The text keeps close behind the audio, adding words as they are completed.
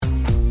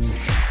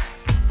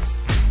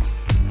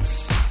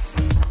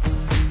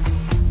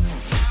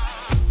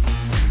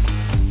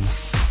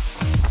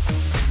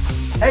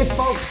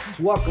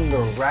welcome to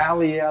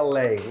Rally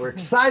LA. We're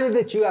excited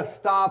that you have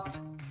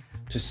stopped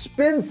to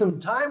spend some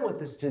time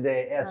with us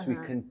today as we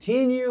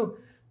continue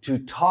to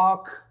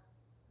talk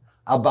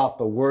about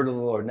the Word of the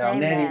Lord. Now,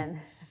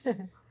 Amen. Nettie,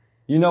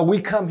 you know, we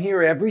come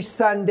here every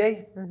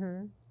Sunday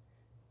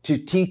to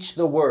teach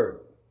the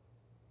Word.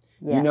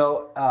 Yes. You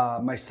know,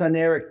 my son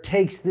Eric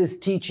takes this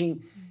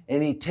teaching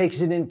and he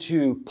takes it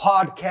into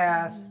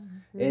podcasts,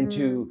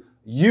 into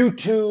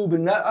YouTube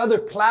and other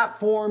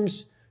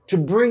platforms to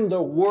bring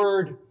the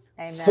Word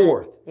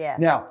forth. Yes.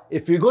 Now,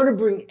 if you're going to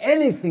bring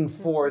anything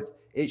forth,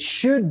 it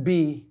should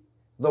be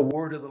the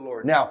Word of the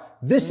Lord. Now,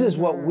 this is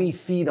what we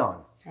feed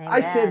on. I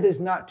said Amen. this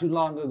not too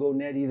long ago,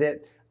 Nettie,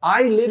 that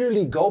I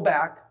literally go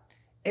back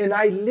and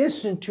I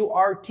listen to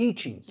our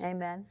teachings.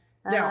 Amen.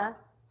 Now,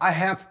 I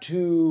have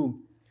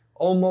to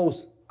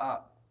almost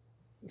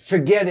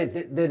forget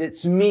it that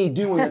it's me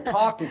doing the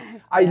talking.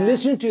 I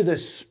listen to the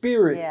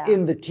Spirit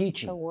in the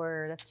teaching. The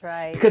Word, that's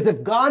right. Because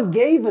if God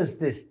gave us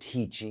this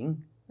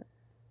teaching,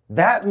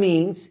 that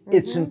means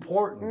it's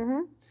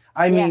important.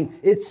 I mean,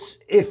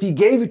 if He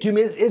gave it to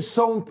me, it's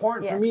so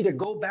important for me to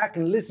go back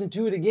and listen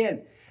to it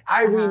again.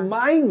 I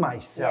remind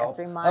myself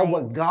of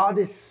what God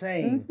is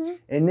saying.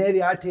 And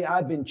Nettie, I tell you,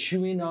 I've been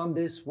chewing on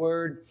this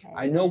word.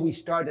 I know we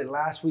started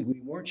last week. We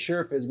weren't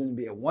sure if it was going to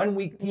be a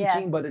 1-week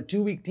teaching, but a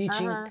 2-week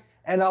teaching.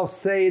 And I'll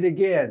say it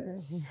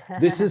again.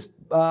 This is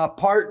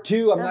part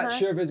 2. I'm not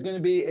sure if it's going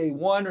to be a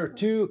 1 or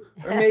 2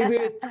 or maybe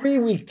a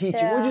 3-week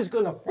teaching. We're just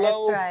going to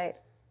flow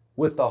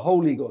with the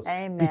Holy Ghost.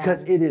 Amen.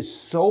 Because it is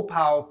so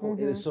powerful.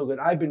 It is so good.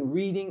 I've been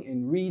reading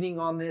and reading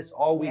on this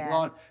all week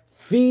long,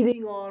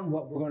 feeding on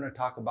what we're going to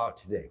talk about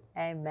today.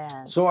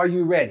 Amen. So are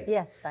you ready?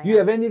 Yes, I am. You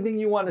have anything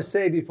you want to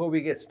say before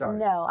we get started?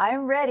 No,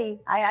 I'm ready.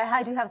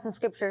 I do have some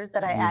scriptures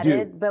that I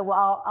added, but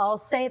I'll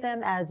say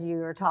them as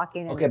you are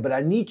talking. Okay, but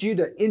I need you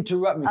to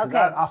interrupt me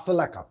because I feel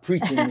like a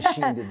preaching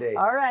machine today.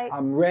 All right.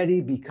 I'm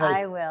ready because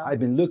I will. I've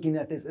been looking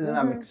at this and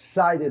I'm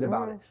excited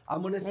about it.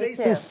 I'm going to say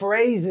some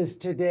phrases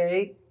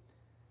today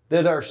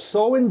that are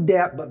so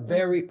in-depth but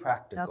very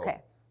practical.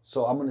 Okay.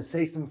 So I'm going to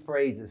say some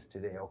phrases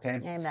today,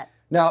 okay? Amen.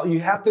 Now, you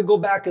have to go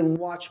back and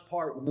watch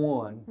part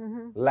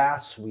 1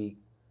 last week.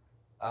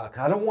 Because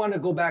I don't want to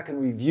go back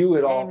and review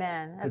it all.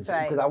 Amen. That's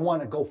right. Because I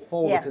want to go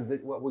forward Yes.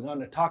 because what we're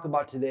going to talk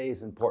about today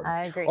is important.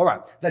 I agree. All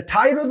right. The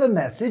title of the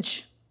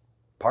message,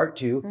 part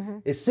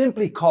 2, is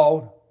simply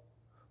called,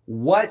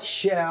 What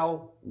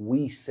Shall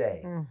We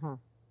Say?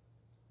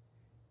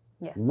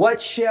 Yes. What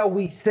shall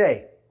we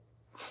say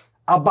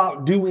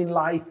about doing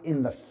life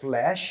in the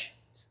flesh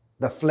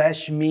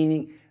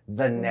meaning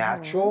the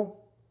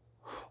natural?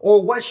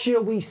 Or what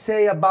shall we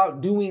say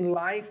about doing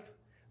life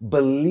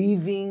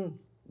believing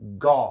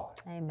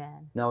God?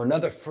 Amen. Now,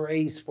 another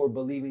phrase for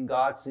believing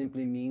God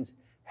simply means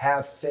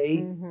have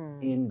faith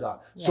in God.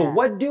 So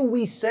what do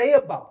we say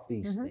about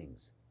these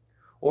things?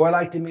 Or I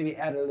like to maybe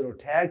add a little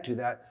tag to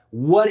that.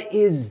 What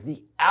is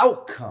the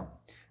outcome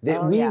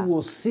that we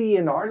will see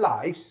in our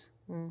lives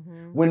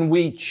when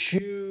we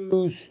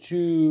choose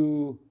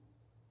to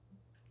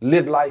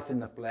live life in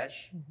the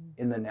flesh,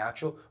 in the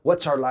natural?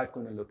 What's our life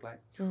going to look like?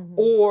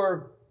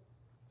 Or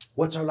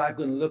what's our life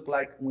going to look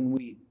like when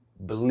we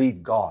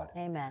believe God?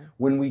 Amen.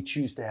 When we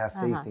choose to have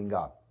faith in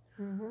God?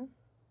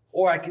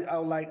 Or I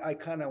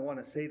kind of want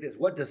to say this.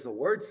 What does the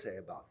Word say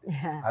about this?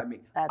 I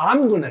mean,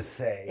 I'm going to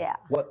say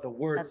what the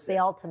Word says. That's the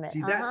ultimate.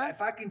 See, that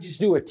if I can just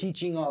do a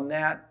teaching on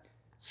that,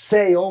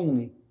 say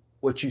only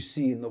what you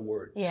see in the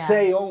Word.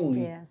 Say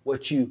only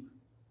what you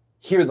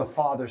hear the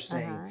Father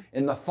saying.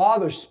 And the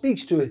Father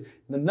speaks to it.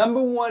 The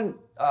number one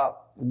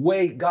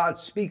way God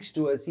speaks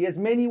to us, He has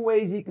many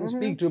ways He can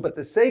speak to it, but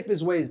the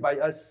safest way is by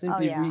us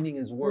simply reading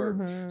His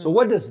Word. So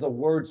what does the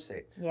Word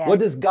say? What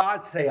does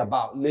God say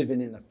about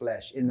living in the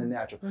flesh, in the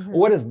natural? Or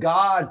what does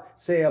God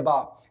say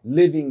about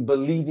living,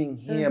 believing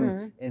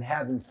Him, and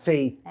having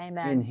faith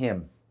in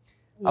Him?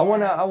 Yes.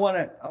 I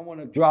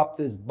wanna drop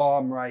this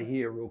bomb right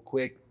here real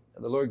quick.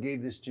 The Lord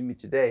gave this to me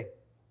today.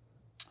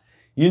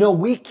 You know,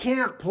 we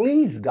can't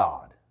please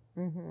God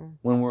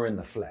when we're in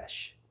the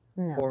flesh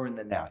or in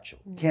the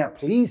natural. Can't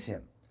please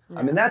Him.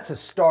 I mean, that's a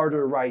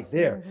starter right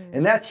there.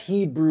 And that's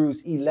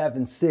Hebrews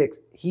 11:6.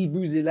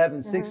 Hebrews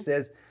 11:6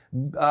 says,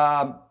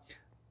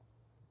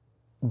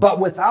 but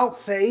without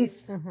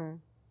faith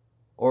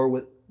or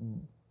with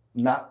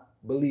not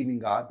believing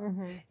God,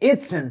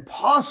 it's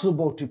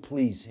impossible to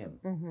please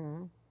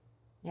Him.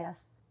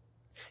 Yes.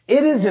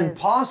 It is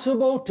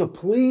impossible to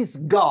please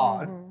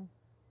God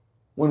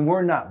when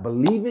we're not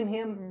believing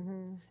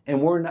Him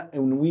and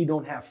when we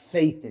don't have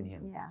faith in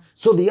Him.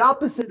 So the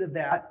opposite of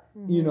that,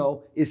 you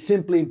know, is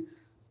simply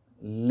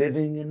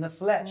living in the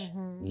flesh,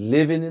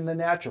 living in the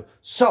natural.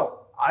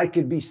 So I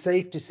could be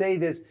safe to say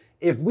this: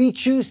 if we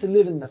choose to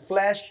live in the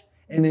flesh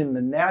and in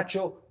the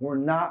natural, we're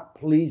not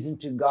pleasing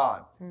to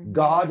God.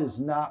 God is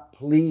not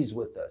pleased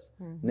with us.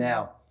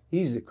 Now,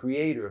 He's the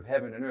creator of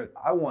heaven and earth.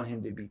 I want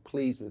Him to be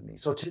pleased with me.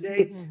 So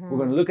today, we're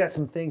going to look at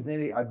some things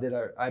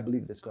that I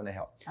believe that's going to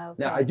help. Okay.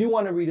 Now, I do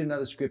want to read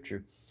another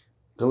scripture.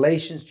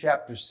 Galatians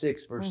chapter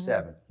 6, verse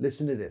 7.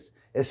 Listen to this.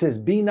 It says,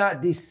 be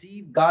not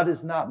deceived. God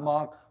is not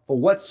mocked. For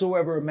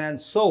whatsoever a man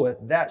soweth,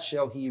 that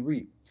shall he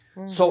reap.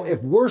 So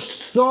if we're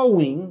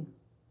sowing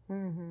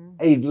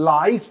a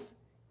life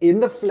in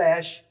the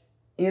flesh,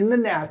 in the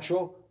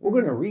natural, we're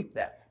going to reap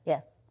that.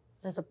 Yes.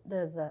 There's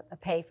a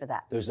pay for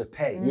that. There's a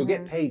pay. You'll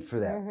get paid for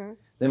that.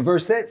 Then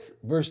verse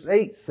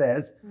 8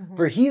 says,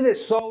 For he that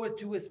soweth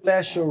to his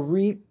flesh shall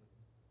reap,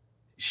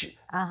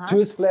 to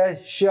his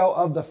flesh shall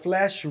of the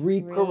flesh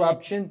reap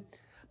corruption.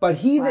 But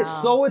he that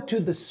soweth to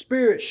the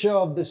Spirit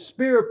shall of the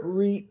Spirit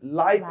reap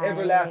life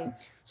everlasting.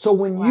 So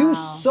when you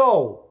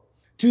sow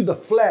to the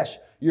flesh,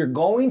 you're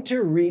going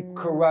to reap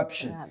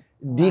corruption,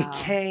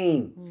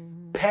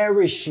 decaying,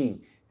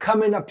 perishing,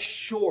 coming up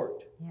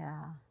short.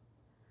 Yeah.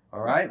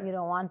 All right? You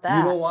don't want that.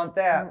 You don't want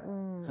that.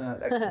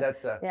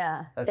 That's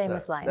a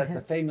famous line. That's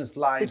a famous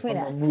line between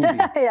from us. a movie.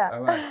 Yeah.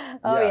 All right?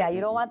 Oh yeah,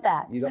 you don't want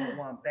that. You don't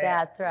want that.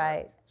 That's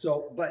right.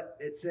 So, but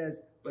it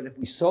says, but if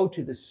we sow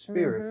to the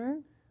Spirit,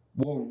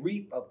 we'll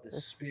reap of the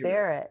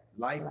Spirit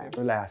life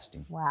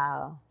everlasting.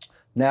 Wow.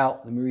 Now,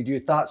 let me read your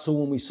thoughts. So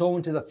when we sow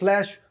into the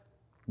flesh,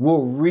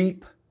 we'll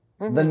reap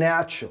the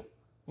natural.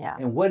 Yeah.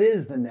 And what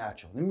is the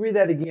natural? Let me read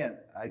that again.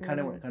 I kind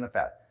of went kind of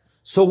fast.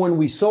 So when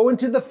we sow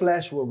into the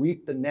flesh, we'll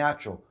reap the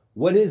natural.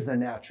 What is the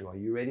natural? Are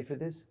you ready for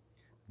this?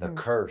 The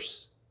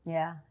curse.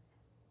 Yeah.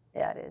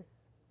 Yeah, it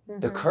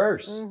is. The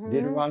curse.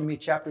 Deuteronomy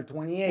chapter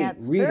 28.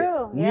 That's Read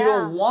true. it. We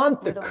don't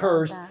want the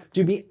curse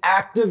to be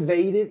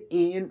activated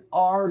in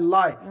our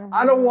life.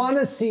 I don't want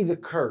to see the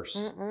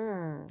curse.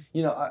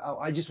 You know,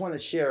 I just want to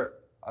share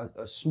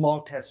a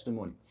small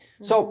testimony.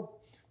 So,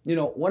 you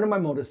know, one of my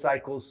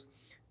motorcycles,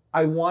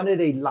 I wanted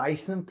a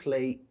license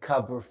plate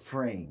cover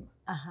frame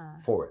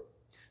for it.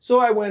 So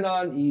I went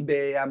on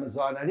eBay,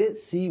 Amazon. I didn't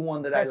see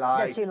one that I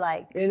liked. That you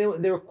like.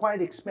 And they were quite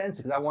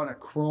expensive because I want a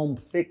chrome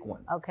thick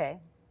one. Okay.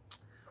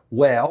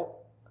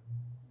 Well,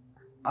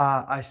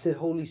 I said,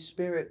 Holy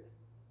Spirit,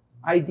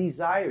 I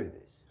desire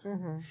this.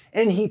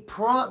 And he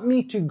prompted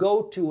me to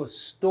go to a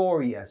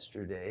store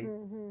yesterday.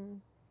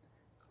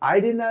 I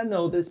did not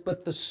know this,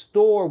 but the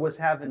store was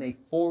having a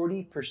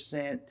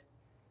 40%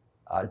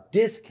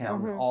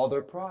 discount on all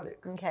their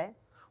products. Okay.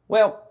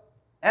 Well,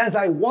 as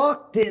I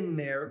walked in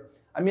there,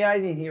 I mean, I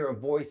didn't hear a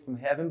voice from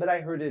heaven, but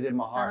I heard it in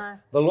my heart.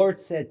 The Lord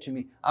said to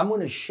me, I'm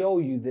going to show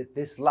you that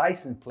this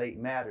license plate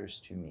matters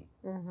to me.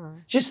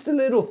 Just a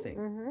little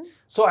thing.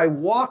 So I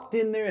walked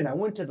in there and I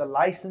went to the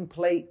license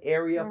plate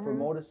area for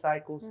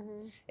motorcycles.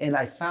 And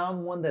I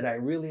found one that I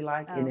really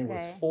liked. And it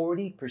was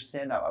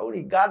 40% off. I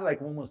only got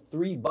like almost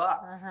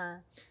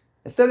 $3.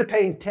 Instead of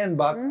paying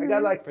 $10, I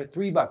got like for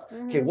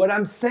 $3. Okay, what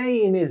I'm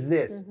saying is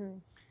this.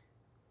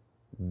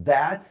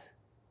 That's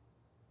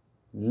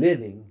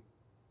living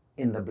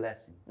in the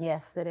blessing.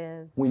 Yes, it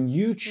is. When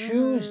you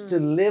choose to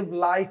live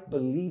life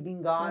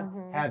believing God,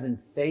 having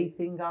faith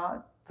in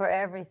God. For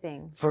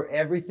everything. For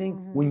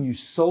everything. When you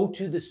sow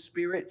to the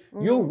Spirit,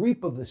 you'll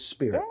reap of the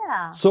Spirit.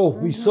 Yeah. So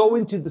if we sow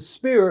into the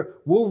Spirit,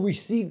 we'll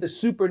receive the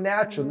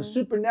supernatural. The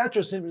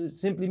supernatural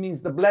simply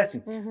means the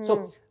blessing.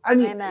 So, I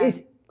mean,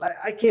 it's,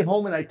 I came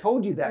home and I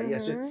told you that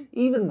yesterday.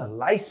 Even the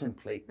license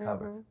plate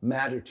cover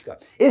mattered to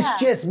God. It's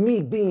just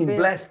me being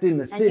blessed in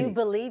the city. And you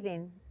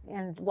believing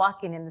and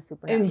walking in the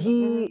supernatural. And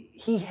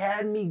he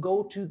had me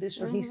go to this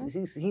store.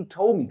 He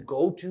told me,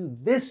 go to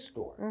this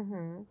store.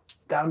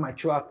 Got in my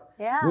truck,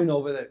 went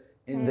over there,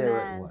 and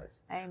there it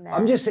was. Amen.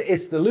 I'm just saying,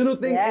 it's the little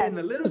things and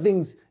the little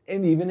things,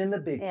 and even in the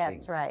big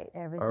things. That's right.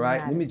 Everything all right,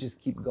 matters. let me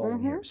just keep going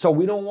here. So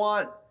we don't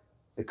want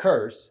the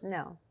curse.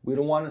 No. We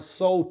don't want to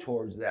sow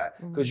towards that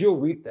because you'll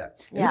reap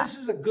that. And this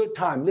is a good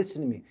time.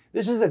 Listen to me.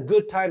 This is a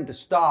good time to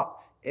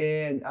stop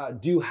and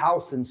do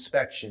house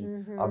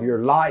inspection of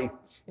your life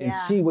and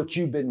see what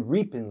you've been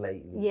reaping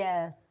lately.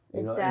 Yes,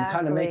 you know, and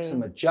kind of make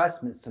some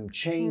adjustments, some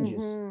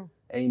changes.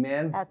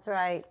 Amen. That's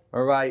right.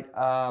 All right.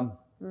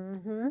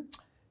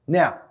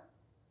 Now,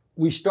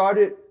 we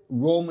started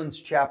Romans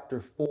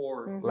chapter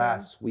 4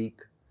 last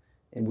week,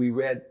 and we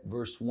read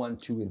verse 1,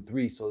 2, and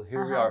 3. So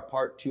here we are,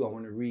 part 2. I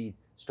want to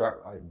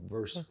start at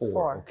verse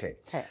 4. Okay.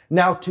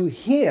 Now, to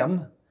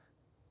him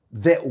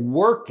that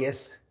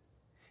worketh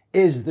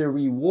is the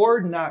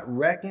reward not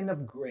reckoned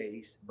of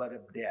grace, but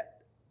of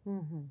debt.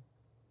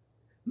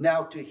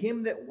 Now, to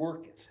him that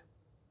worketh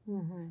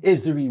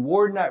is the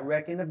reward not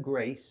reckoned of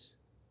grace,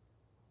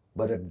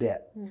 but of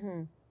debt.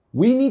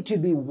 We need to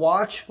be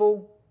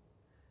watchful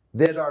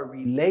that our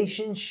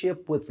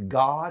relationship with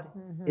God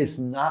is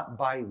not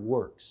by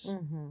works.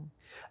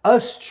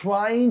 Us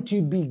trying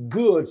to be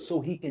good so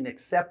he can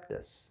accept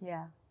us.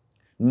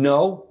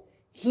 No,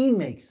 he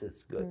makes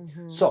us good.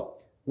 So,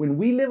 when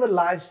we live a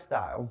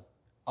lifestyle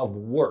of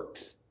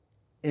works,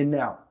 and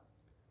now,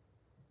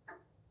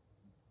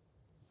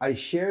 I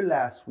shared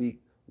last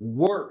week,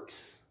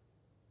 works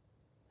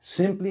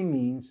simply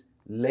means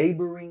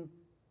laboring,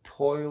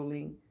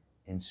 toiling,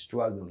 and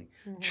struggling.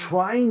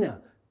 Trying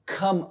to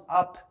come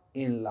up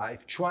in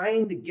life,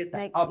 trying to get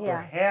the upper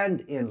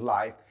hand in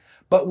life.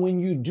 But when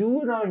you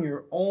do it on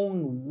your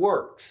own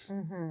works,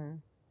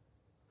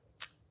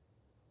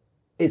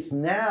 it's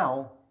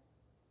now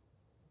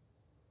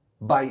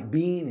by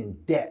being in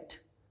debt.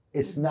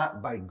 It's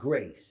not by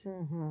grace.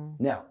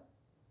 Now,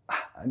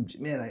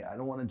 I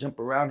don't want to jump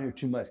around here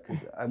too much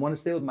because I want to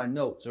stay with my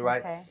notes, all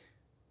right? Okay.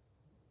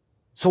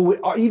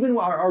 So even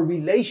our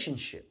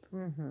relationship,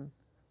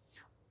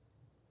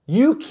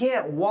 you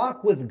can't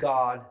walk with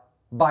God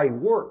by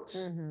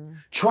works,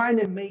 trying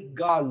to make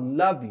God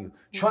love you,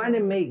 trying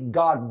to make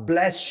God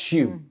bless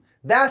you.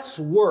 That's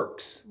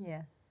works.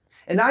 Yes.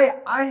 And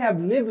I have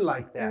lived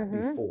like that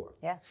before.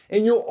 Yes.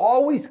 And you'll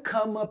always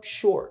come up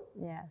short.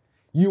 Yes.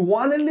 You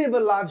want to live a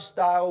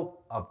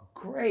lifestyle of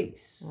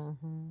grace.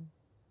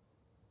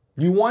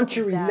 You want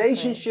your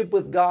relationship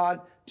with God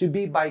to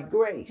be by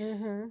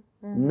grace,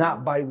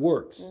 not by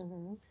works.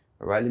 All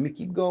right, let me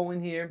keep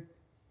going here.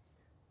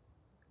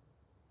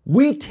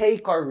 We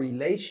take our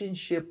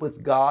relationship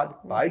with God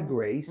by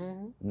grace,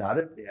 not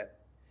of debt.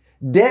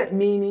 Debt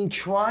meaning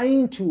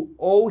trying to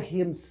owe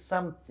him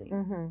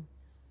something.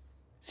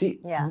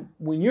 See,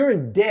 when you're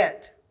in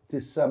debt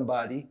to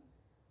somebody,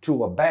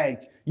 to a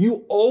bank,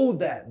 you owe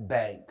that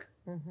bank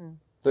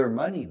their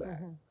money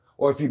back.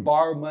 Or if you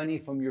borrow money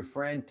from your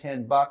friend,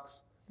 $10,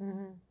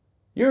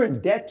 you're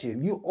in debt to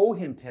him. You owe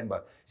him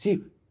 $10.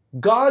 See,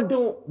 God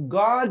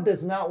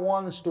does not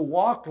want us to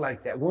walk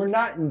like that. We're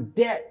not in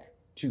debt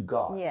to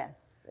God. Yes.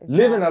 Exactly.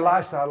 Living a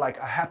lifestyle like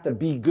I have to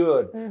be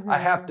good. I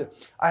have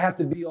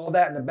to be all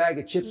that in a bag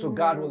of chips so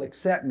God will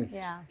accept me.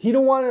 Yeah. He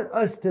don't want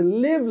us to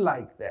live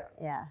like that.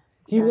 Yeah.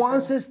 He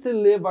wants us to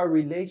live our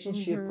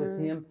relationship with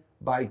him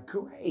by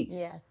grace.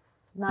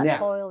 Yes. Not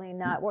toiling,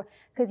 not work.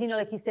 Because,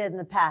 like you said in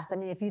the past, I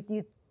mean, if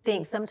you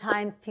think,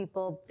 sometimes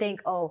people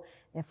think, oh,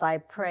 if I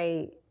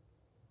pray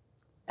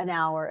an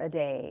hour a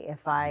day,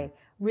 if I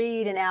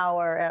read an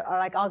hour, or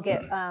like I'll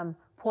get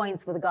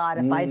points with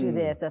God if I do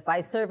this, if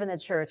I serve in the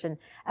church. And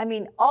I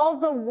mean, all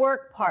the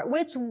work part,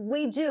 which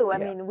we do. I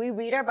mean, we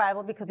read our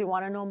Bible because we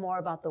want to know more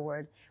about the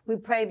word. We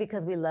pray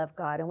because we love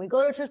God. And we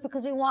go to church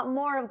because we want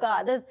more of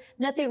God. There's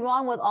nothing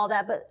wrong with all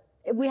that, but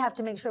we have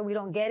to make sure we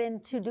don't get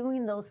into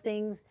doing those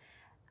things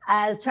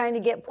as trying to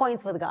get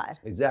points with God.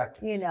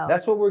 Exactly.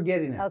 That's what we're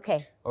getting at.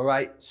 Okay. All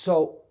right.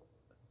 So,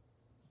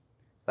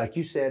 like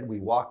you said, we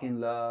walk in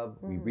love,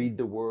 we read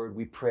the word,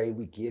 we pray,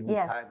 we give, we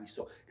tithe, we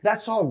sow.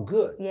 That's all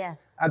good.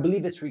 Yes. I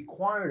believe it's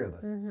required of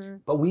us.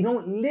 But we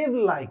don't live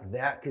like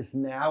that because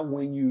now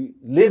when you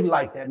live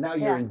like that, now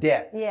you're in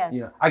debt. Yes.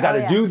 I got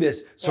to do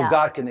this so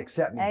God can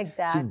accept me.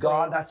 Exactly. See,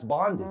 God, that's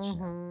bondage.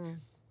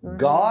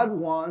 God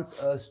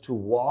wants us to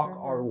walk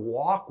our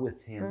walk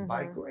with him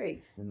by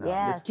grace. And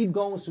let's keep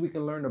going so we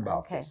can learn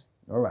about this.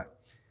 All right.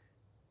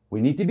 We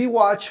need to be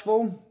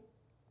watchful.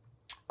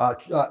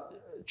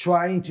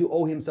 Trying to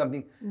owe him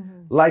something,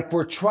 like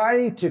we're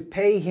trying to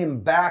pay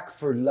him back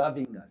for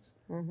loving us.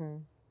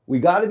 We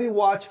got to be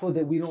watchful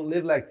that we don't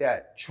live like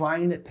that,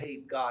 trying to pay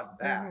God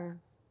back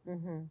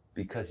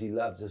because he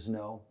loves us.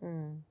 No,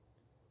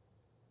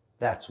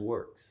 that's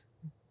works.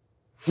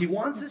 He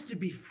wants us to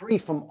be free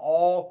from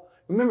all.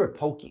 Remember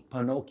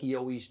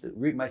Pinocchio?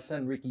 My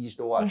son Ricky used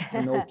to watch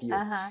Pinocchio.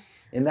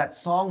 And that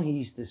song he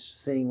used to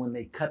sing when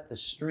they cut the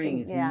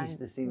strings, he used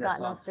to sing that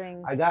song.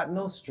 No, I got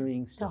no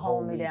strings to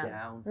hold me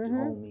down, to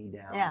hold me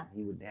down. Yeah.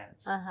 He would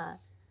dance. Well,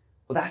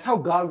 that's how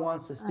God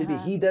wants us to be.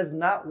 He does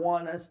not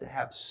want us to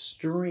have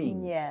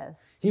strings. Yes.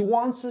 He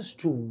wants us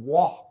to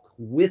walk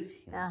with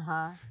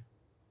him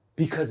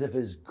because of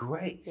his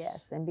grace.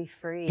 Yes, and be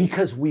free.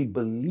 Because we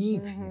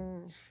believe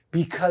him.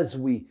 Because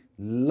we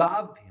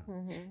love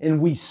him. And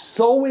we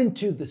sow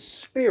into the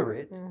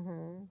Spirit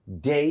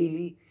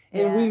daily.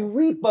 And we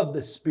reap of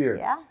the Spirit.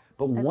 Yeah,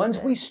 but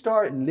once we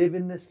start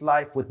living this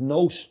life with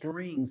no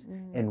strings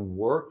and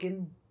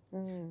working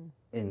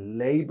and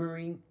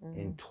laboring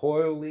and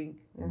toiling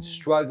and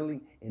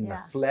struggling in the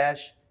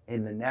flesh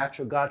and the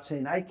natural, God's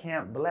saying, I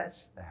can't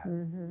bless that.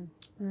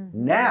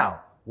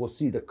 Now we'll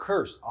see the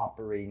curse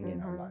operating in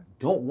our life.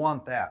 Don't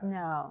want that.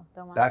 No,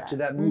 don't want Back that. to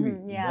that movie.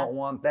 You don't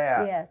want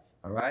that. Yes.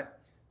 All right?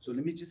 So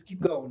let me just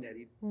keep going,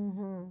 Eddie.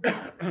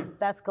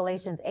 That's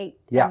Galatians 8.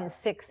 Yeah. I mean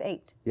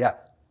 6:8. Yeah.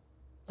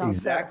 Don't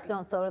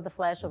sow to the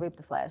flesh or reap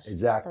the flesh.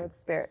 Exactly. So it's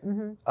spirit.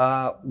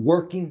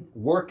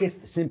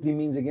 Worketh simply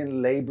means,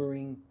 again,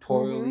 laboring,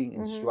 toiling,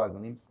 and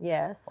struggling.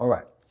 Yes. All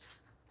right.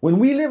 When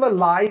we live a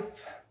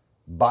life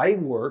by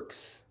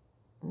works,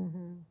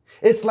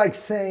 it's like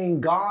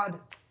saying, God,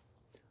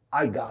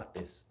 I got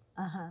this.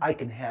 I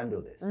can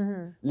handle this.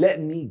 Let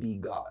me be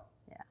God.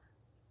 Yeah.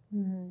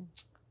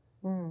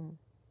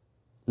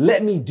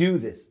 Let me do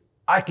this.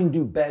 I can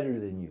do better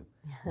than you.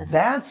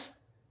 That's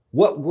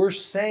what we're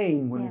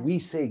saying when we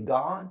say,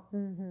 God,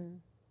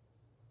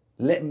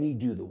 let me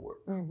do the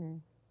work.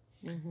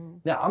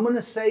 Now, I'm going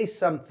to say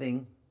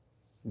something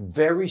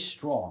very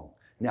strong.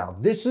 Now,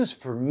 this is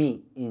for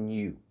me in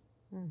you.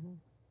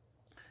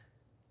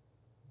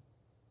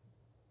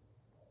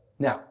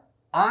 Now,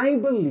 I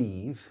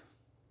believe,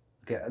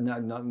 okay,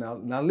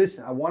 now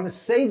listen, I want to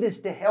say this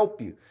to help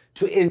you,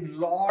 to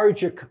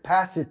enlarge your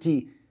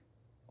capacity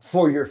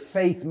for your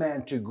faith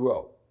man to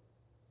grow.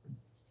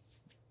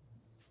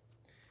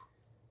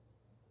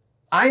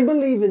 I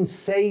believe in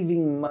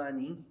saving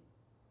money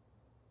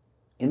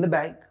in the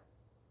bank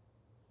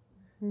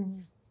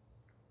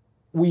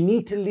we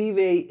need to leave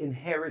a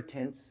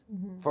inheritance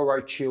for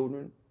our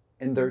children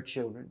and their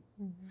children.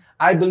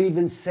 I believe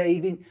in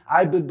saving.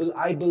 I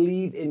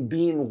believe in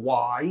being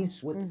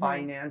wise with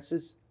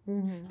finances.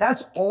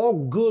 That's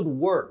all good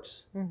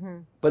works.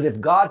 But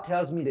if God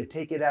tells me to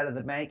take it out of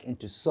the bank and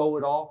to sow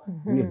it all,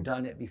 we have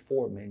done it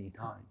before many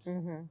times.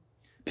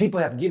 People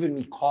have given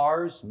me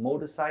cars,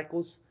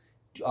 motorcycles,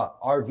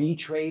 RV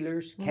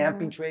trailers,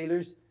 camping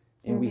trailers,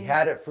 and we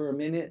had it for a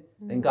minute.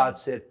 And God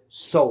said,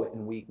 sow it.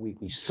 And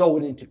we sow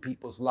it into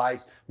people's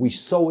lives. We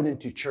sow it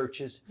into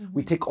churches.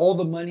 We take all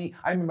the money.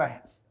 I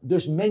remember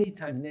there's many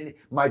times,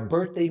 my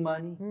birthday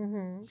money,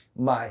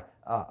 my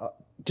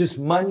just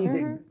money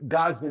that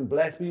God's been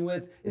blessed me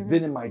with. It's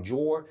been in my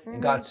drawer.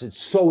 And God said,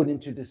 sow it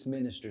into this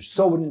minister,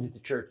 sow it into the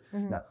church.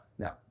 Now,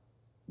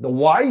 the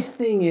wise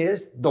thing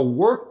is, the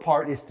work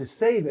part is to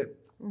save it.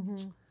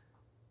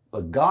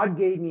 But God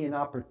gave me an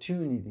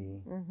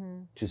opportunity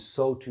to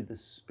sow to the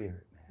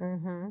Spirit,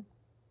 man.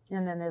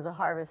 And then there's a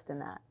harvest in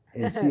that.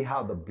 And see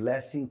how the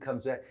blessing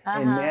comes back.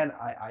 And man,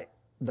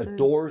 the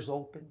doors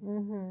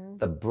open.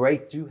 The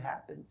breakthrough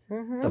happens.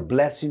 The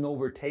blessing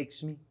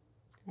overtakes me.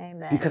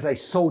 Amen. Because I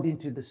sowed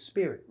into the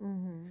Spirit.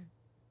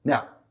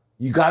 Now,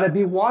 you got to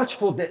be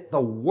watchful that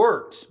the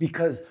works,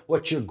 because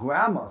what your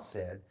grandma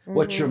said,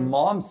 what your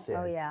mom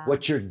said,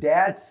 what your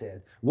dad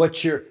said,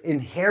 what your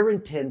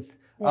inheritance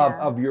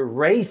of your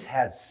race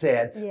has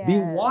said, be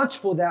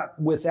watchful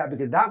with that,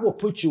 because that will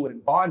put you in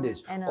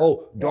bondage.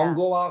 Don't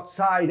go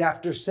outside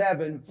after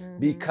 7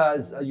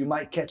 because you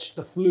might catch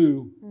the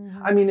flu.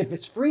 I mean, if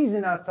it's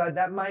freezing outside,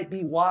 that might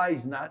be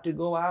wise not to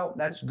go out.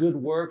 That's good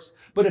works.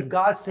 But if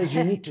God says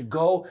you need to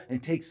go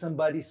and take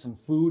somebody some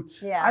food,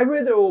 I'd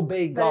rather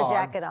obey God. Put a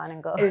jacket on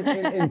and go.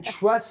 and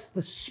trust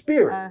the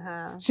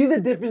Spirit. See the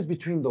difference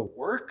between the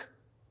work?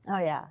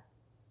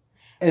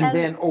 And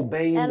then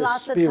obeying the Spirit. And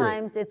lots of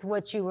times it's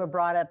what you were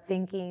brought up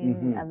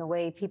thinking and the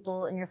way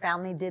people in your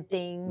family did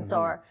things,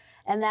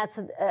 and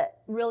that's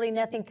really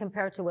nothing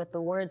compared to what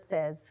the Word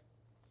says.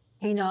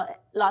 You know,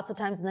 lots of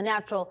times in the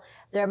natural,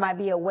 there might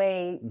be a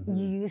way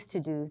you used to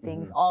do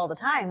things all the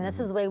time, and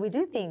this is the way we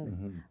do things.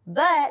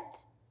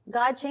 But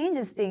God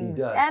changes things,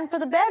 and for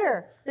the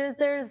better.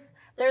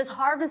 There's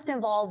harvest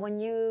involved when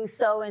you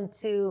sow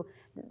into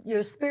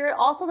your spirit,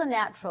 also the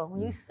natural.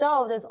 When you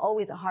sow, there's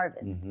always a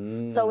harvest.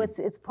 So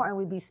it's part,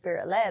 we be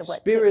spirit led.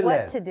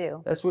 What to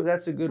do?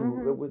 That's a good.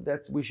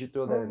 We should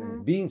throw that in there.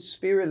 Being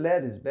spirit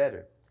led is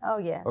better. Oh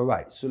yes. All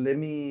right. So let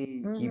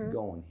me keep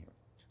going here.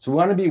 So we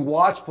want to be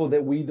watchful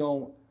that we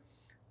don't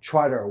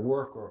try to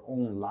work our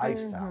own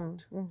lives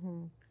out.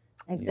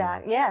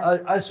 Exactly. You know?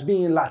 Yes. Us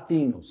being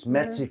Latinos,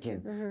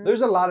 Mexican,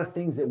 there's a lot of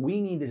things that we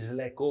needed to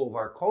let go of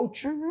our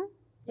culture.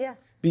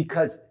 Yes.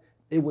 Because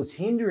it was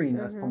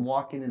hindering us from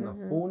walking in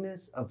the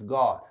fullness of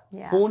God,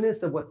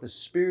 fullness of what the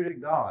Spirit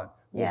of God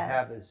would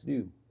have us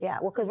do. Yeah,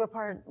 well, because we're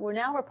part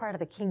of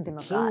the kingdom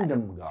of God.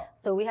 Kingdom of God.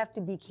 So we have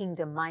to be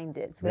kingdom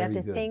minded. So we have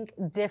to think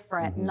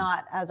different,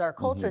 not as our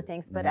culture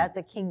thinks, but as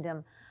the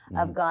kingdom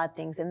of God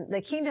thinks. And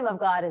the kingdom of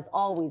God is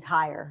always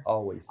higher.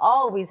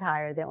 Always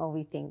higher than what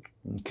we think.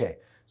 Okay.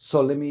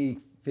 So let me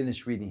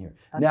finish reading here.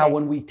 Okay. Now,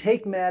 when we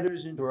take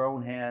matters into our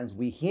own hands,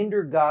 we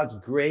hinder God's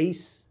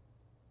grace.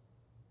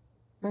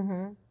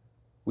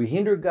 We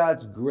hinder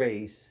God's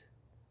grace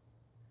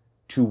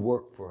to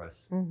work for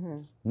us.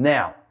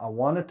 Now, I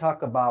want to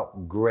talk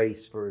about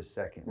grace for a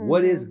second.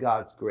 What is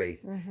God's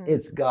grace?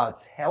 It's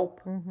God's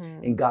help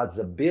and God's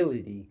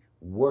ability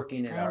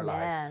working in our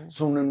lives.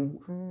 So when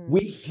we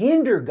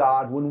hinder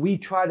God, when we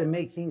try to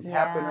make things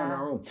happen on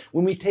our own,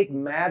 when we take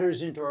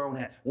matters into our own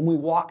hands, when we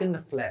walk in the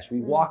flesh, we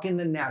walk in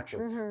the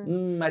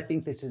natural. I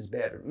think this is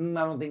better.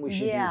 I don't think we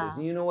should do this.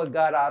 And you know what,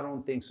 God, I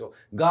don't think so.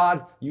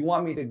 God, you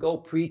want me to go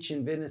preach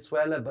in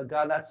Venezuela, but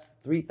God, that's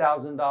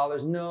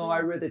 $3,000. No,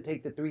 I'd rather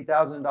take the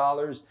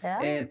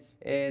 $3,000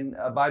 and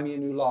buy me a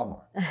new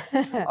lawnmower.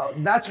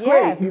 That's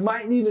great. You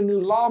might need a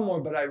new lawnmower,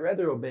 but I'd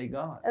rather obey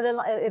God.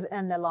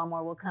 And the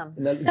lawnmower will come.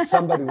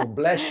 Somebody will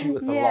bless you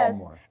with the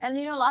lawnmower. And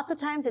you know, lots of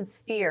times it's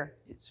fear.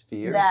 It's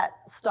fear that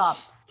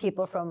stops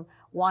people from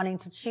wanting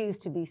to choose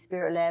to be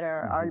spirit-led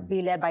or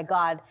be led by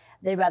God.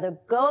 They'd rather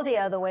go the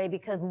other way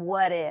because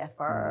what if,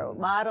 or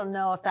well, I don't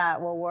know if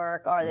that will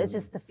work, or it's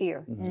just the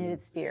fear, and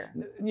it's fear.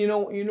 You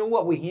know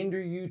what will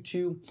hinder you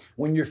too?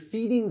 When you're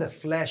feeding the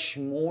flesh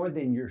more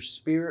than your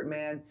spirit,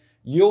 man,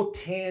 you'll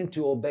tend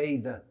to obey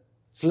the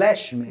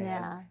flesh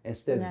man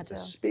instead of the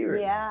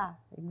spirit man.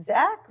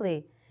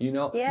 Exactly. You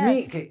know,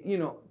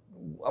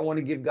 I want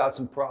to give God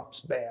some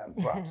props. Bam,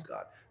 props,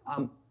 God.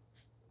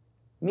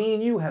 Me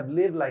and you have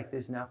lived like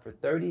this now for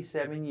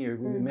 37 years.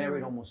 We've been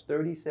married almost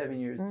 37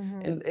 years.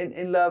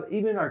 And love,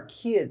 even our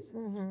kids,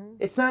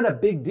 it's not a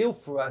big deal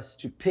for us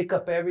to pick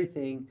up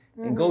everything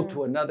and go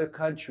to another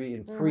country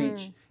and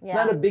preach. It's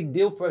not a big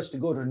deal for us to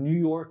go to New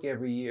York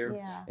every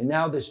year. And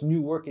now this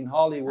new work in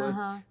Hollywood.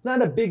 It's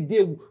not a big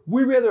deal.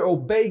 We rather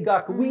obey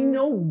God. We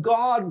know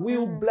God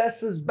will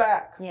bless us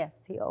back.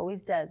 Yes, He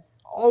always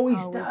does.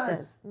 Always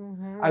does.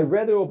 I'd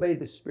rather obey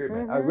the Spirit,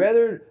 man. I'd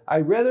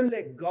rather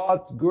let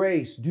God's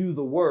grace do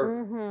the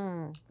work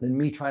than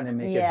me trying to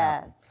make it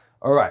happen.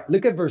 All right,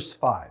 look at verse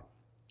 5.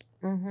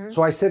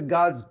 So I said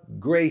God's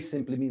grace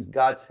simply means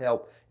God's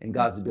help and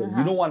God's ability.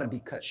 You don't want to be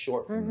cut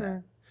short from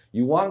that.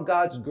 You want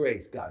God's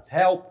grace, God's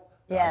help,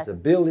 God's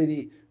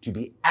ability to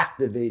be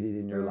activated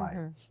in your life.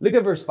 Look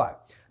at verse 5.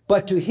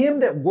 But to him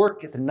that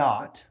worketh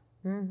not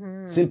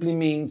simply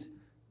means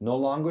no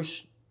longer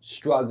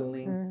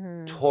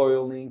struggling,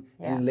 toiling,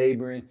 and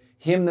laboring.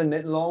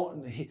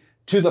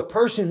 To the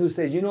person who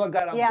says, you know what,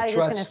 God, I'm going to trust you.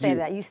 Yeah, I was just going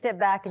to say that. You step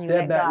back and you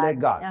let God. Let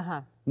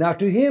God. Now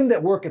to him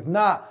that worketh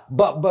not,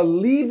 but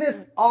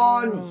believeth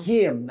on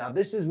him. Now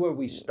this is where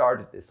we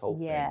started this whole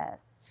thing.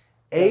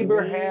 Yes.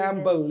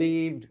 Abraham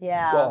believed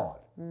God.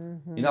 You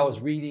know, I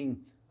was reading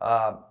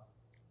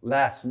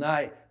last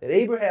night that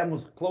Abraham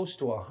was close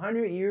to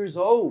 100 years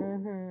old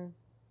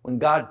when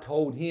God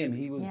told him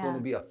he was going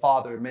to be a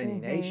father of many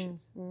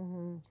nations.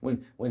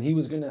 When he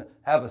was going to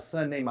have a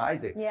son named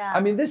Isaac. I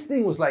mean, this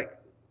thing was like,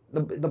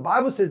 the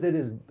Bible says that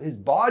his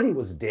body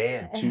was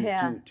dead to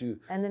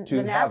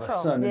have a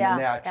son in the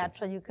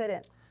natural. You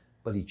couldn't.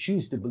 But he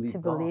chose to believe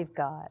God. To believe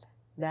God.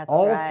 That's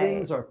All right.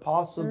 things are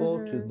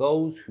possible to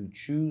those who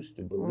choose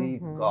to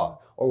believe God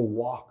or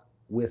walk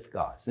with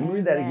God. So let me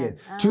read that again.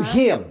 To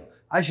him,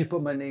 I should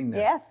put my name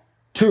there.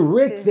 Yes. To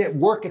Rick that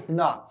worketh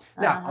not.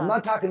 Now, I'm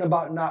not talking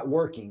about not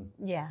working,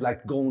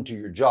 like going to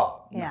your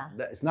job. Yeah.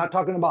 No, it's not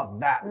talking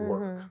about that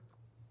work.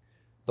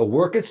 The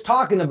work is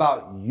talking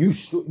about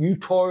you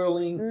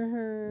toiling,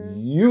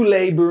 you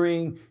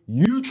laboring,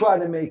 you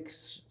trying to make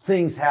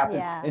things happen.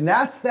 And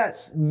that's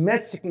that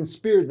Mexican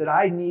spirit that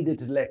I needed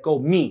to let go.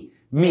 Me.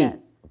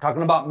 Yes. I'm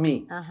talking about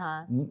me.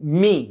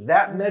 Me.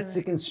 That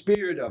Mexican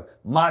spirit of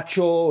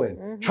macho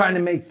and trying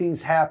to make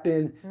things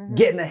happen,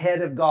 getting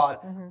ahead of God.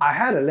 I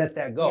had to let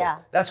that go.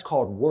 That's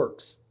called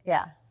works.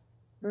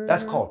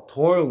 That's called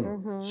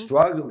toiling,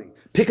 struggling,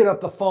 picking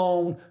up the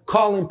phone,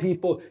 calling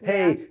people,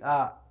 hey,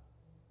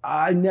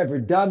 I never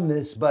done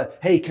this, but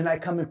hey, can I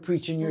come and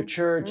preach in your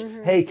church?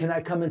 Hey, can I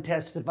come and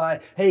testify?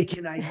 Hey,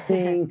 can I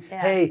sing?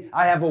 Hey,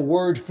 I have a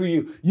word for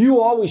you.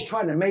 You always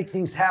try to make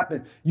things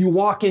happen. You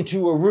walk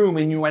into a room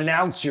and you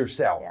announce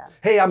yourself.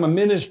 Hey, I'm a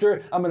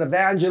minister. I'm an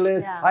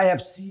evangelist. I have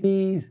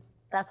CDs.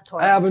 That's a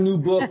toil. I have a new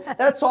book.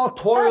 That's all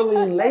toiling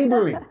and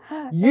laboring.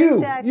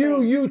 You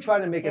try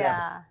to make it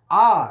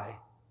happen.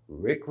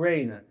 Rick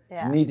Reyna,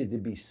 needed to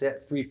be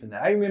set free from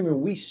that. I remember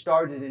we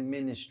started in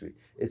ministry.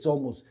 It's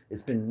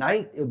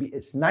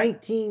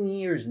 19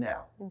 years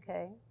now.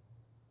 Okay.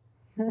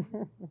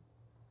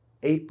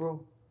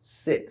 April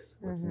 6th.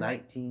 It's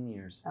 19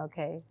 years.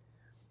 Okay.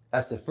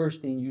 That's the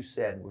first thing you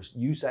said.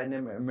 I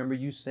remember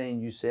you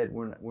said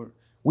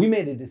we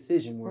made a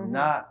decision. We're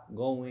not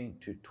going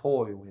to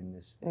toil in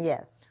this thing.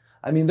 Yes.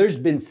 I mean, there's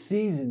been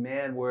seasons,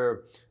 man,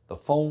 where the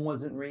phone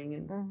wasn't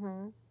ringing.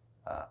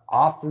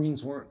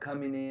 Offerings weren't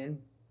coming in.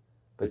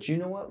 But you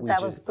know what?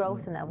 That was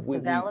growth and that was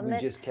development.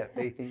 We just kept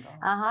faith in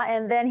God.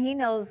 And then he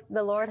knows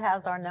the Lord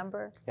has our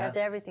number, has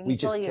everything. He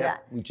told you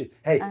that.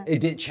 It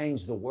didn't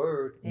change the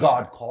word.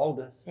 God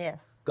called us.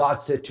 Yes. God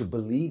said to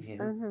believe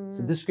him.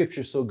 So this scripture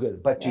is so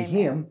good. But to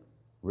him,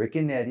 Rick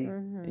and Eddie,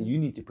 and you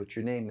need to put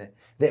your name there,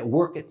 that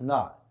worketh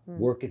not.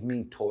 Worketh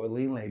mean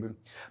toiling, labor,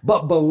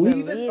 but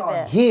believeth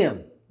on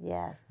him.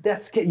 Yes.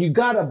 You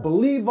gotta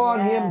believe on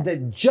him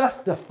that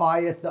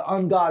justifieth the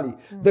ungodly.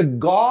 The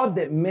God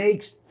that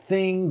makes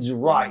things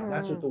right.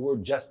 That's what the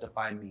word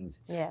justify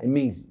means. Yes. It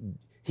means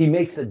he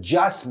makes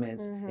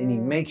adjustments and he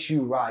makes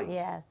you right.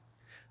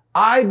 Yes.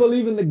 I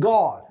believe in the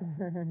God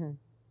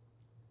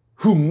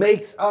who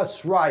makes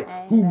us right,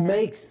 who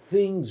makes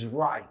things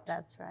right.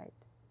 That's right.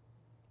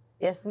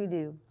 Yes, we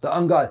do. The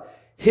ungodly.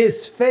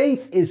 His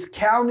faith is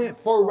counted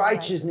for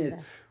righteousness.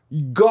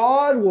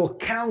 God will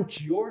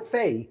count your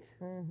faith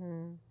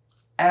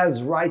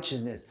as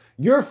righteousness.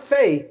 Your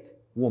faith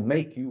will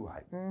make you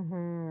right.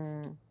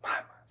 Amen.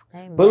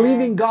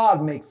 Believing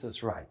God makes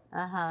us right.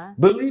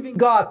 Believing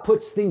God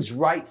puts things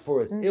right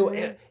for us.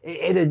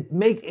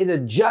 It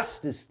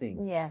adjusts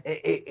things. Yes.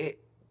 It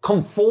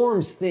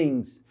conforms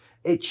things.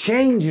 It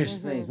changes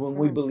things when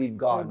we believe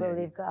God. We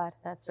believe God.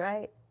 That's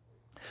right.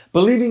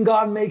 Believing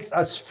God makes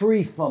us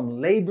free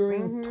from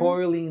laboring,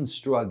 toiling, and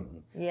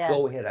struggling. Yes.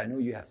 Go ahead. I know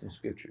you have some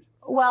scriptures.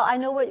 Well, I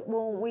know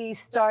when we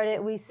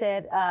started, we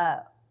said,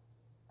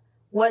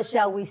 what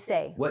shall we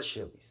say? What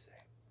shall we say?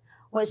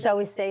 What shall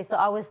we say? So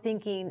I was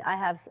thinking, I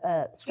have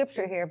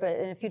scripture here, but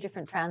in a few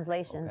different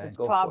translations. Okay, it's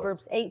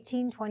Proverbs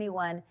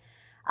 18:21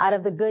 out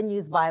of the Good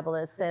News Bible.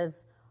 It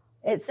says,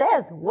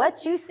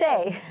 what you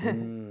say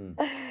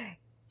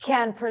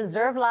can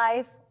preserve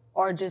life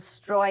or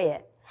destroy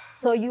it.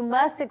 So you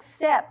must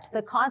accept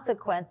the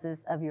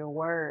consequences of your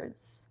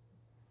words.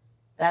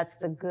 That's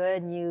the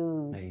Good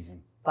News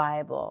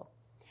Bible.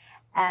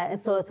 And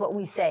so it's what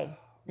we say.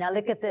 Now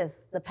look at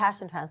this, the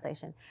Passion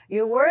Translation.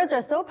 Your words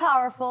are so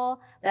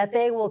powerful that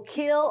they will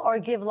kill or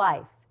give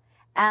life.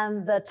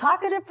 And the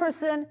talkative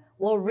person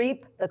will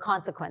reap the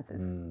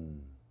consequences.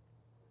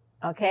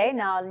 Okay,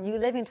 now New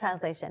Living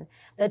Translation.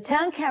 The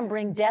tongue can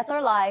bring death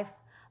or life.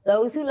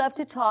 Those who love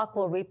to talk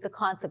will reap the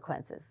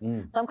consequences. So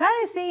I'm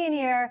kind of seeing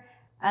here,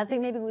 I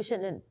think maybe we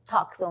shouldn't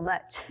talk so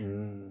much.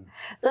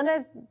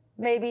 Sometimes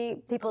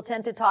maybe people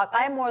tend to talk.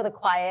 I'm more the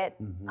quiet.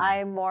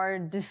 I'm more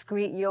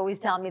discreet. You always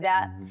tell me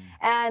that.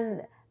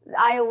 And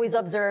I always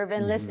observe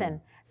and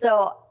listen.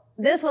 So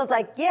this was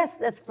like, yes,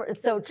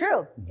 it's so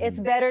true. It's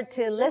better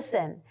to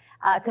listen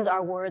because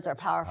our words are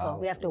powerful.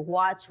 We have to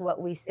watch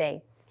what we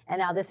say. And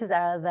now this is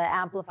out of the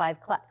Amplified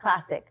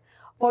Classic.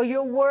 For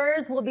your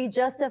words will be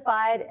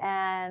justified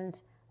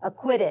and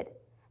acquitted.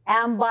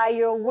 And by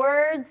your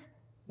words,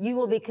 you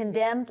will be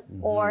condemned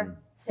or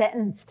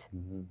sentenced.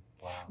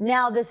 Wow.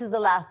 Now, this is the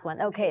last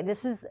one. Okay,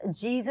 this is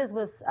Jesus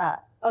was,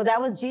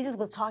 Jesus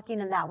was talking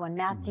in that one,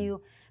 Matthew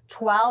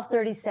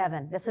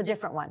 12:37. That's a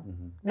different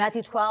one.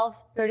 Matthew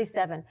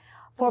 12:37.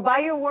 For by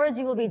your words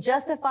you will be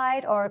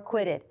justified or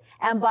acquitted,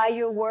 and by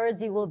your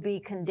words you will be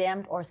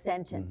condemned or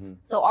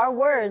sentenced. So our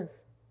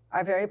words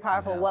are very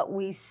powerful, what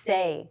we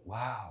say.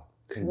 Wow.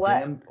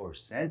 Condemned or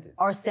sentenced.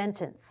 Or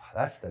sentence.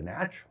 Wow, that's the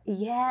natural.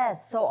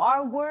 Yes. So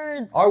our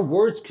words. Our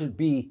words could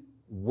be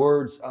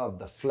words of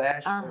the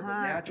flesh or the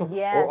natural.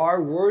 Yes. Or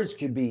our words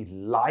could be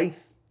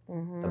life,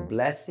 the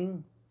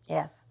blessing.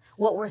 Yes.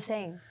 What we're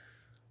saying.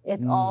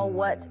 It's all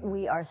what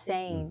we are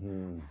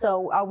saying.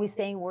 So are we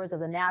saying words of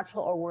the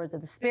natural or words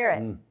of the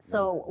spirit?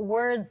 So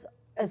words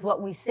is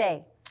what we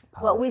say.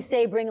 What we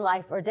say bring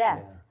life or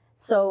death. Yeah.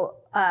 So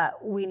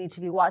we need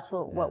to be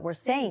watchful what we're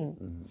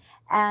saying.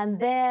 And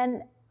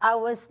then I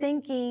was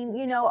thinking,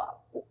 you know,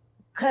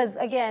 because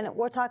again,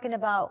 we're talking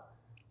about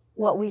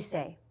what we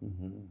say.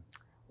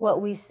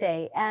 What we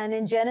say. And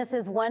in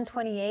Genesis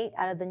 1:28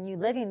 out of the New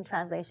Living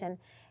Translation,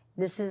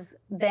 this is,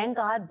 then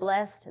God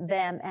blessed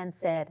them and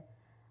said,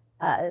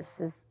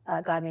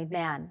 God made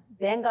man.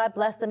 Then God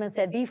blessed them and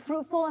said, be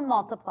fruitful and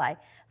multiply,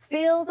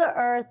 fill the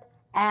earth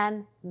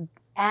and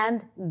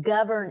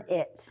govern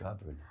it.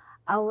 Govern.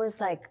 I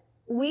was like,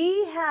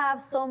 we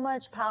have so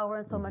much power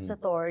and so much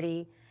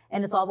authority,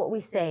 and it's all what we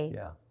say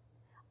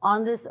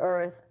on this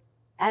earth.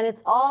 And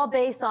it's all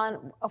based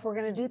on if we're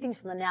going to do things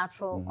from the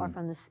natural or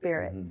from the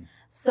spirit.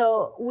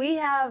 So we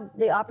have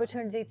the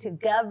opportunity to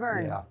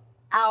govern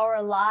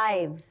our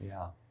lives.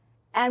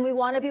 And we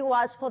want to be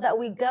watchful that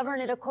we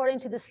govern it according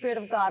to the Spirit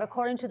of God,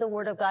 according to the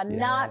Word of God,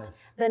 not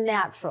the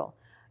natural.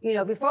 You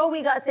know, before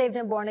we got saved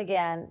and born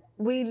again,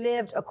 we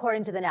lived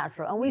according to the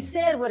natural. And we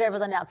said whatever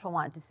the natural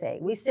wanted to say.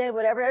 We said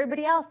whatever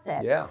everybody else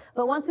said.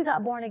 But once we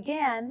got born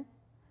again,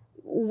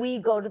 we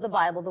go to the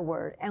Bible, the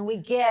Word, and we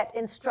get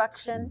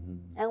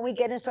instruction. And we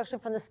get instruction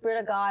from the Spirit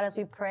of God as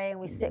we pray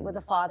and we sit with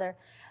the Father.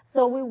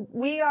 So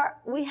we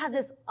have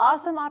this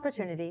awesome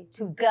opportunity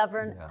to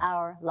govern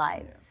our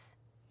lives.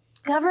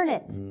 Govern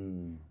it.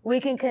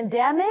 We can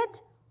condemn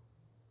it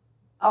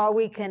or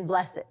we can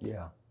bless it.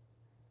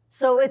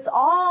 So it's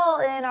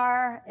all in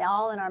our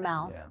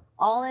mouth,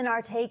 all in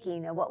our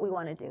taking of what we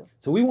want to do.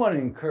 So we want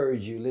to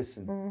encourage you,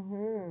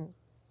 listen.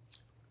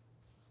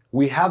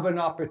 We have an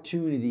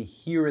opportunity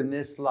here in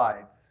this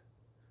life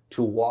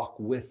to walk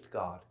with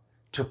God,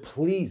 to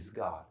please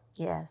God.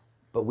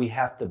 Yes. But we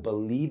have to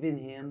believe in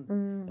Him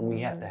and we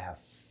have to have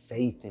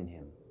faith in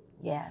Him.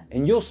 Yes.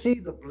 And you'll see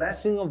the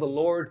blessing of the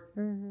Lord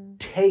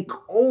take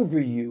over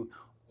you,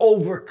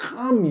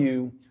 overcome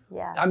you.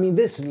 I mean,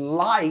 this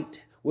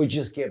light will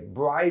just get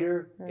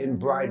brighter and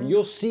brighter.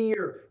 You'll see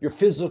your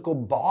physical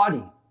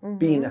body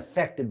being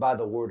affected by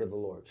the word of the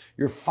Lord.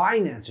 Your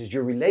finances,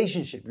 your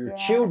relationship, your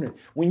children.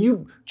 When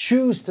you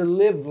choose to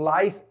live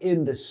life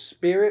in the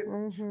Spirit,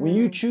 when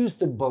you choose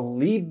to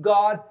believe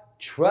God,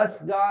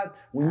 trust God,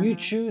 when you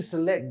choose to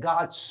let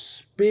God's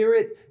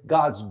Spirit,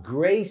 God's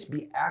grace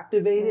be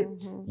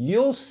activated,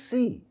 you'll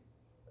see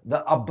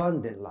the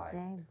abundant life.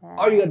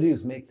 All you got to do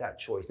is make that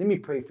choice. Let me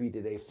pray for you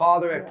today.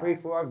 Father, I pray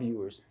for our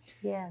viewers.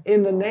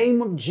 In the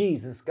name of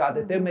Jesus, God,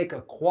 that they make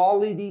a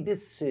quality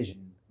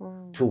decision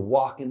to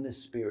walk in the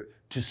Spirit,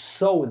 to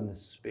sow in the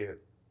Spirit,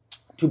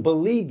 to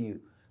believe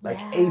you like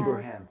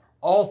Abraham.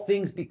 All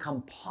things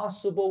become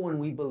possible when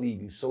we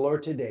believe you. So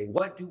Lord, today,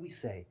 what do we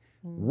say?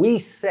 We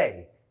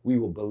say we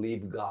will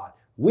believe God.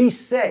 We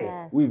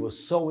say we will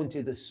sow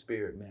into the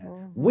Spirit,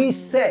 man. We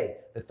say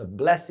that the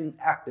blessings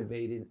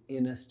activated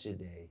in us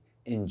today,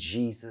 in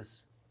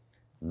Jesus'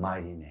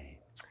 mighty name.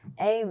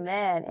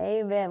 Amen.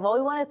 Amen. Well,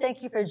 we want to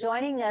thank you for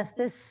joining us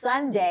this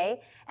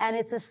Sunday. And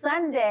it's a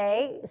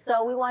Sunday,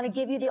 so we want to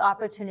give you the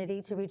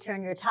opportunity to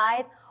return your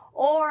tithe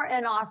or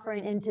an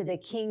offering into the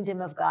kingdom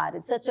of God.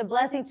 It's such a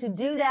blessing to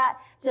do that,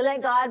 to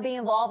let God be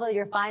involved with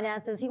your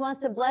finances. He wants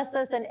to bless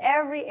us in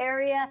every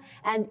area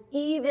and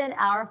even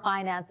our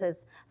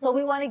finances. So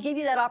we want to give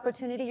you that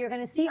opportunity. You're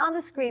going to see on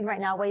the screen right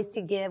now ways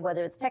to give,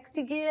 whether it's text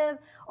to give,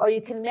 or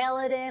you can mail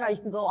it in, or you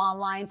can go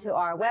online to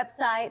our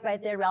website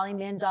right there,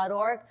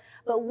 rallymen.org.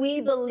 But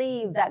we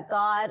believe that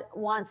God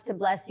wants to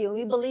bless you.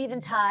 We believe in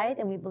tithe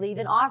and we believe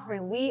in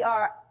offering. We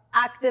are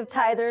active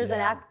tithers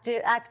and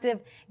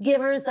active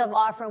givers of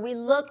offering. We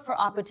look for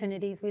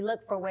opportunities. We look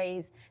for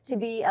ways to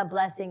be a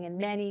blessing in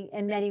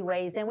many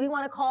ways. And we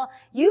want to call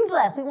you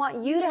blessed. We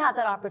want you to have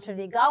that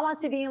opportunity. God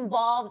wants to be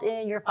involved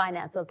in your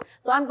finances.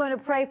 So I'm going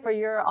to pray for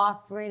your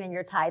offering and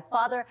your tithe.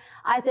 Father,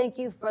 I thank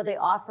you for the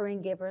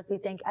offering givers.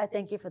 I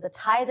thank you for the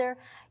tither.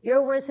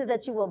 Your word says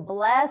that you will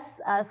bless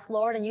us,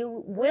 Lord, and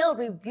you will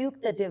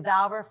rebuke the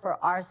devourer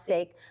for our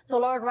sake. So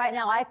Lord, right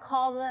now I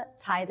call the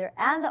tither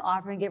and the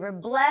offering giver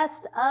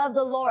blessed of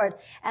the Lord.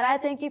 And I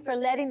thank you for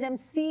letting them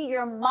see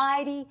your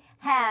mighty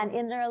hand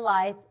in their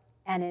life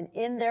and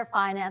in their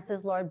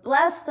finances, Lord.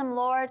 Bless them,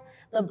 Lord.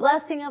 The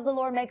blessing of the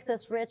Lord makes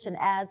us rich and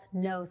adds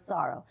no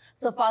sorrow.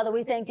 So Father,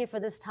 we thank you for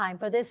this time,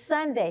 for this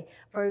Sunday,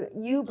 for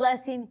you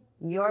blessing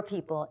your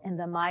people in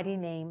the mighty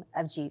name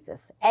of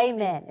Jesus.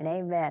 Amen and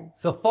amen.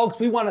 So folks,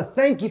 we want to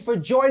thank you for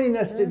joining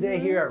us today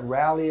here at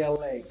Rally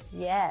LA.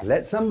 Yes.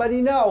 Let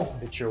somebody know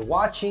that you're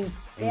watching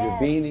and you're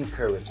being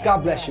encouraged.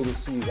 God bless you. We'll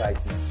see you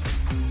guys next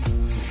week.